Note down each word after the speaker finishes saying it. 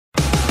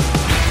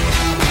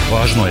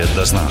Važno je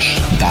da znaš.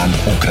 Dan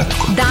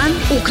ukratko. Dan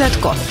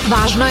ukratko.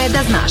 Važno je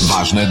da znaš.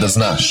 Važno je da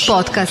znaš.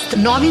 Podcast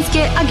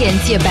novinske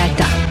agencije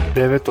Beta.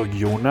 9.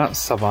 juna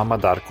sa vama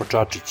Darko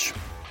Čačić.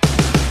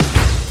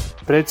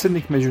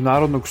 Predsjednik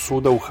Međunarodnog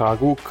suda u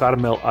Hagu,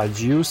 Karmel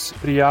Ađius,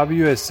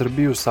 prijavio je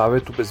Srbiju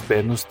Savetu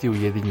bezbednosti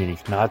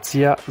Ujedinjenih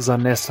nacija za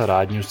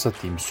nesaradnju sa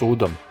tim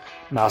sudom,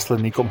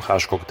 naslednikom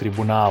Haškog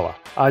tribunala.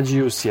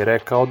 Ađius je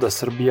rekao da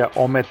Srbija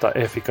ometa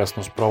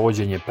efikasno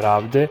sprovođenje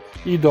pravde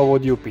i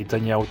dovodi u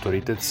pitanje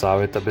autoritet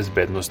Saveta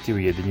bezbednosti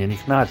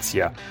Ujedinjenih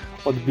nacija,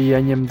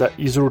 odbijanjem da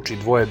izruči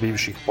dvoje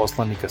bivših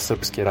poslanika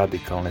Srpske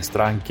radikalne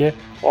stranke,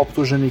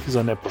 optuženih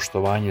za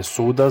nepoštovanje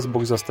suda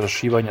zbog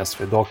zastrašivanja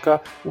svedoka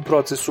u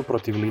procesu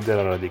protiv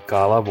lidera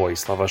radikala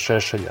Vojislava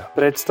Šešelja.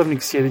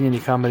 Predstavnik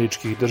Sjedinjenih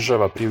Američkih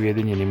Država pri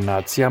Ujedinjenim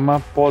nacijama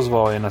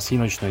pozvao je na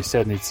sinoćnoj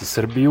sednici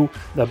Srbiju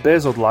da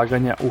bez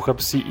odlaganja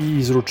uhapsi i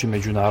izruči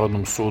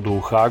Međunarodnom sudu u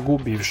Hagu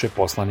bivše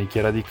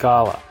poslanike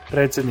radikala.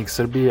 Predsjednik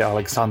Srbije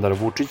Aleksandar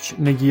Vučić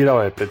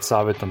negirao je pred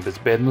Savetom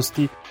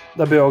bezbednosti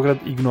da Beograd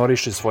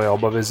ignoriše svoje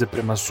obaveze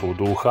prema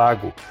sudu u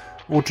Hagu.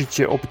 Vučić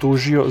je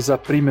optužio za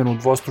primjenu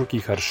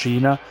dvostrukih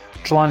aršina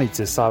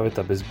članice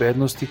Saveta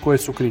bezbednosti koje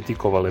su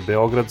kritikovale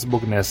Beograd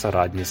zbog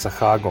nesaradnje sa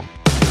Hagom.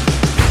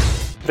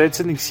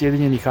 Predsjednik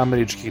Sjedinjenih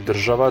Američkih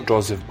Država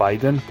Joseph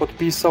Biden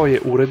potpisao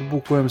je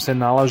uredbu kojom se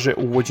nalaže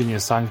uvođenje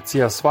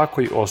sankcija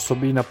svakoj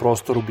osobi na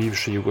prostoru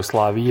bivše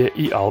Jugoslavije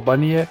i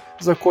Albanije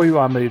za koju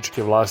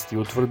američke vlasti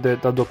utvrde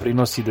da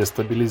doprinosi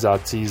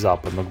destabilizaciji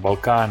Zapadnog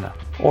Balkana.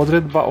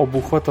 Odredba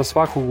obuhvata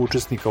svakog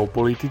učesnika u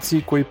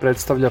politici koji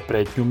predstavlja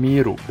pretnju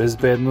miru,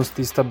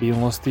 bezbednosti,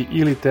 stabilnosti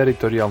ili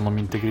teritorijalnom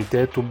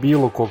integritetu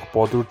bilo kog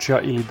područja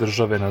ili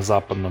države na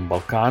Zapadnom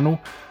Balkanu,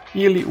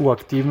 ili u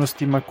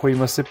aktivnostima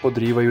kojima se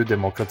podrivaju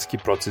demokratski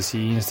procesi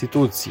i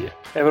institucije.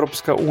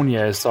 Evropska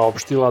unija je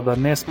saopštila da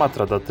ne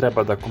smatra da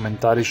treba da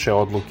komentariše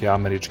odluke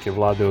američke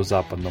vlade o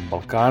Zapadnom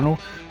Balkanu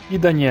i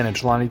da njene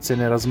članice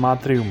ne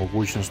razmatraju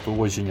mogućnost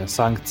uvođenja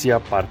sankcija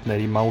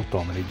partnerima u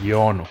tom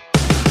regionu.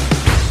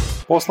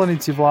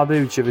 Poslanici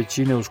vladajuće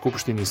većine u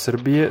Skupštini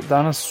Srbije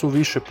danas su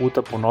više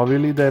puta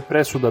ponovili da je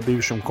presuda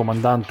bivšem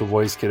komandantu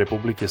Vojske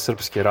Republike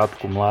Srpske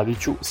Ratku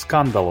Mladiću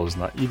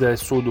skandalozna i da je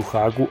sud u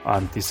Hagu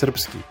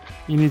antisrpski.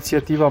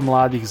 Inicijativa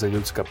mladih za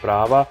ljudska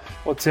prava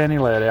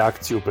ocenila je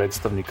reakciju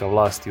predstavnika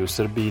vlasti u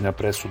Srbiji na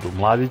presudu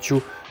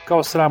Mladiću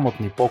kao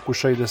sramotni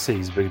pokušaj da se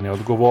izbegne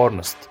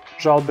odgovornost.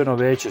 Žalbeno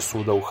veće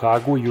suda u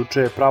Hagu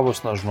juče je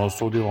pravosnažno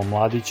osudilo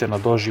Mladića na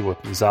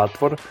doživotni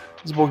zatvor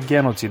zbog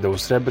genocida u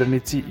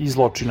Srebrenici i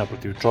zločina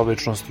protiv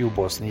čovečnosti u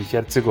Bosni i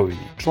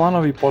Hercegovini.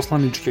 Članovi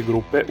poslaničke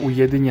grupe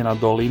Ujedinjena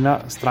dolina,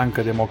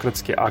 Stranka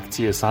demokratske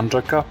akcije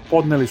Sandžaka,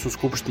 podneli su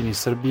Skupštini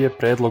Srbije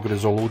predlog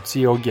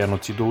rezolucije o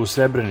genocidu u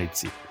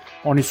Srebrenici.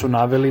 Oni su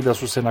naveli da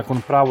su se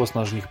nakon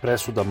pravosnažnih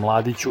presuda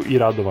Mladiću i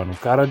Radovanu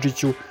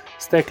Karadžiću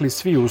stekli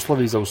svi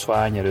uslovi za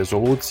usvajanje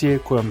rezolucije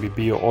kojom bi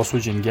bio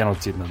osuđen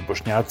genocid nad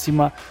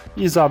Bošnjacima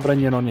i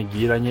zabranjeno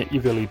negiranje i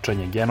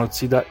veličanje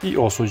genocida i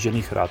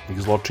osuđenih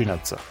ratnih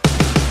zločinaca.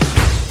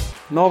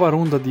 Nova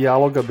runda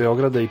dijaloga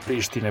Beograda i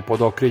Prištine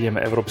pod okriljem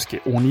Evropske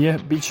unije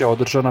biće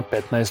održana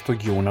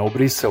 15. juna u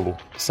Briselu,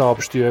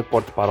 saopštio je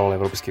portparol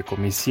Evropske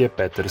komisije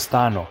Peter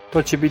Stano.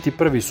 To će biti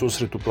prvi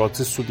susret u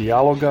procesu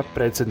dijaloga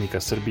predsjednika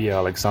Srbije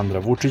Aleksandra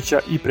Vučića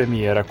i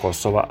premijera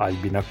Kosova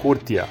Aljbina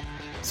Kurtija.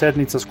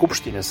 Sednica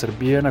Skupštine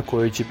Srbije na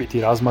kojoj će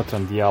biti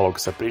razmatran dijalog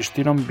sa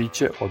Prištinom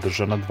biće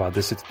održana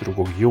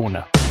 22.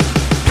 juna.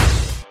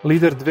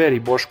 Lider Dveri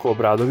Boško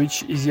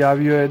Obradović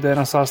izjavio je da je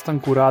na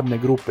sastanku radne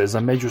grupe za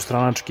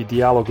međustranački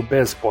dijalog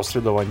bez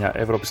posredovanja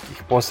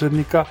evropskih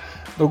posrednika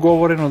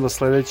dogovoreno da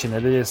sledeće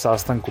nedelje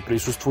sastanku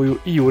prisustvuju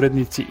i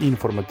urednici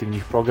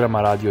informativnih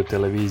programa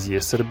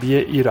Radio-televizije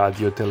Srbije i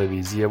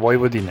Radio-televizije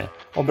Vojvodine.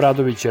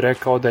 Obradović je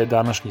rekao da je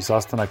današnji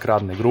sastanak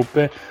radne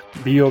grupe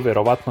bio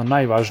verovatno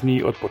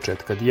najvažniji od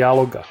početka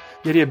dijaloga,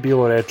 jer je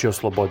bilo reči o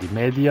slobodi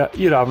medija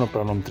i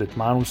ravnopravnom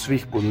tretmanu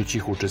svih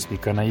budućih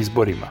učesnika na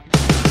izborima.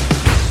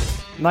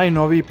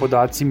 Najnoviji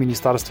podaci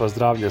Ministarstva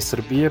zdravlja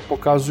Srbije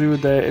pokazuju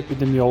da je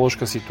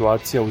epidemiološka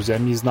situacija u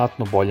zemlji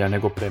znatno bolja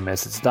nego pre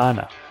mesec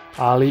dana,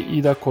 ali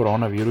i da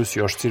koronavirus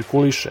još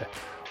cirkuliše.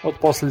 Od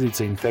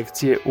posljedica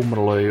infekcije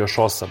umrlo je još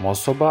 8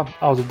 osoba,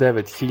 a od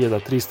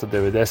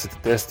 9390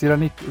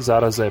 testiranih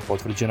zaraza je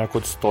potvrđena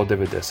kod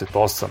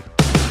 198.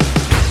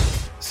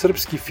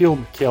 Srpski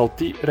film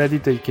Kelti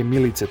rediteljke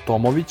Milice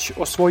Tomović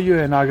osvojio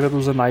je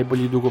nagradu za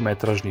najbolji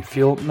dugometražni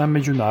film na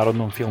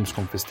Međunarodnom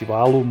filmskom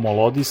festivalu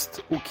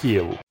Molodist u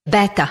Kijevu.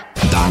 Beta.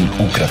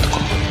 Dan ukratko.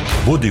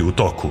 Budi u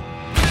toku.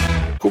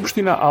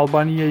 Skupština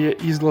Albanije je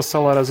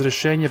izglasala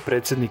razrešenje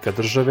predsjednika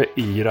države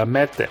Iira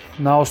Mete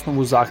na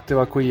osnovu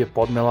zahteva koji je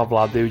podnela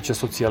vladajuća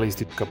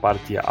socijalistička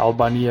partija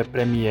Albanije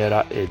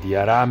premijera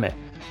Edija Rame.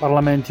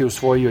 Parlament je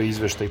usvojio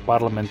izveštaj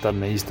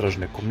parlamentarne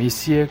istražne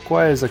komisije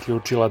koja je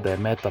zaključila da je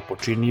Meta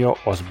počinio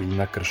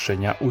ozbiljna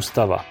kršenja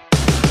Ustava.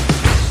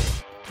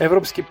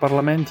 Evropski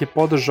parlament je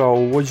podržao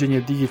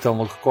uvođenje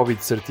digitalnog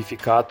COVID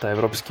sertifikata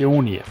Evropske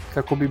unije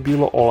kako bi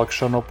bilo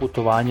olakšano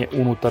putovanje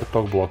unutar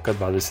tog bloka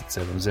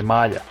 27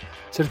 zemalja.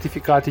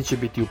 Sertifikati će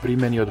biti u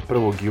primjeni od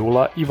 1.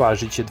 jula i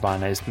važiće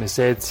 12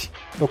 meseci.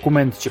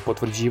 Dokument će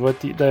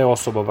potvrđivati da je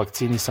osoba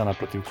vakcinisana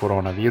protiv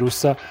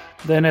koronavirusa,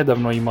 da je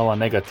nedavno imala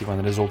negativan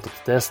rezultat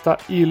testa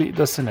ili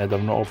da se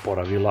nedavno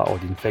oporavila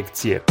od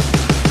infekcije.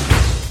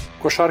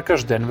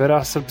 Košarkaš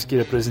Denvera, srpski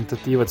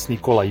reprezentativac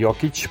Nikola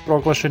Jokić,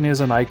 proglašen je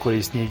za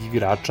najkorisnijeg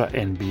igrača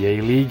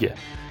NBA lige.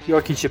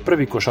 Jokić je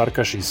prvi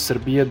košarkaš iz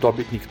Srbije,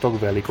 dobitnik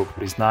tog velikog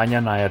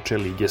priznanja najjače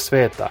lige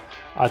sveta,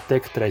 a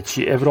tek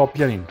treći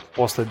Evropljanin,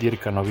 posle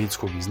Dirka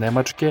Novickog iz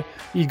Nemačke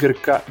i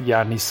Grka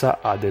Janisa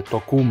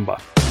Adetokumba.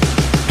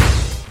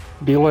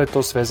 Bilo je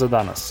to sve za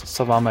danas.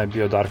 Sa vama je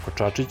bio Darko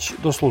Čačić.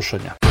 Do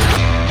slušanja.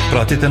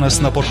 Pratite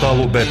nas na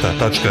portalu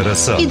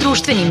beta.rs I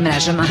društvenim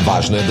mrežama.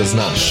 Važno je da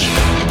znaš.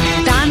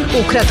 Dan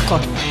ukratko.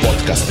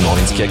 Podcast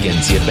novinske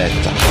agencije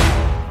Beta.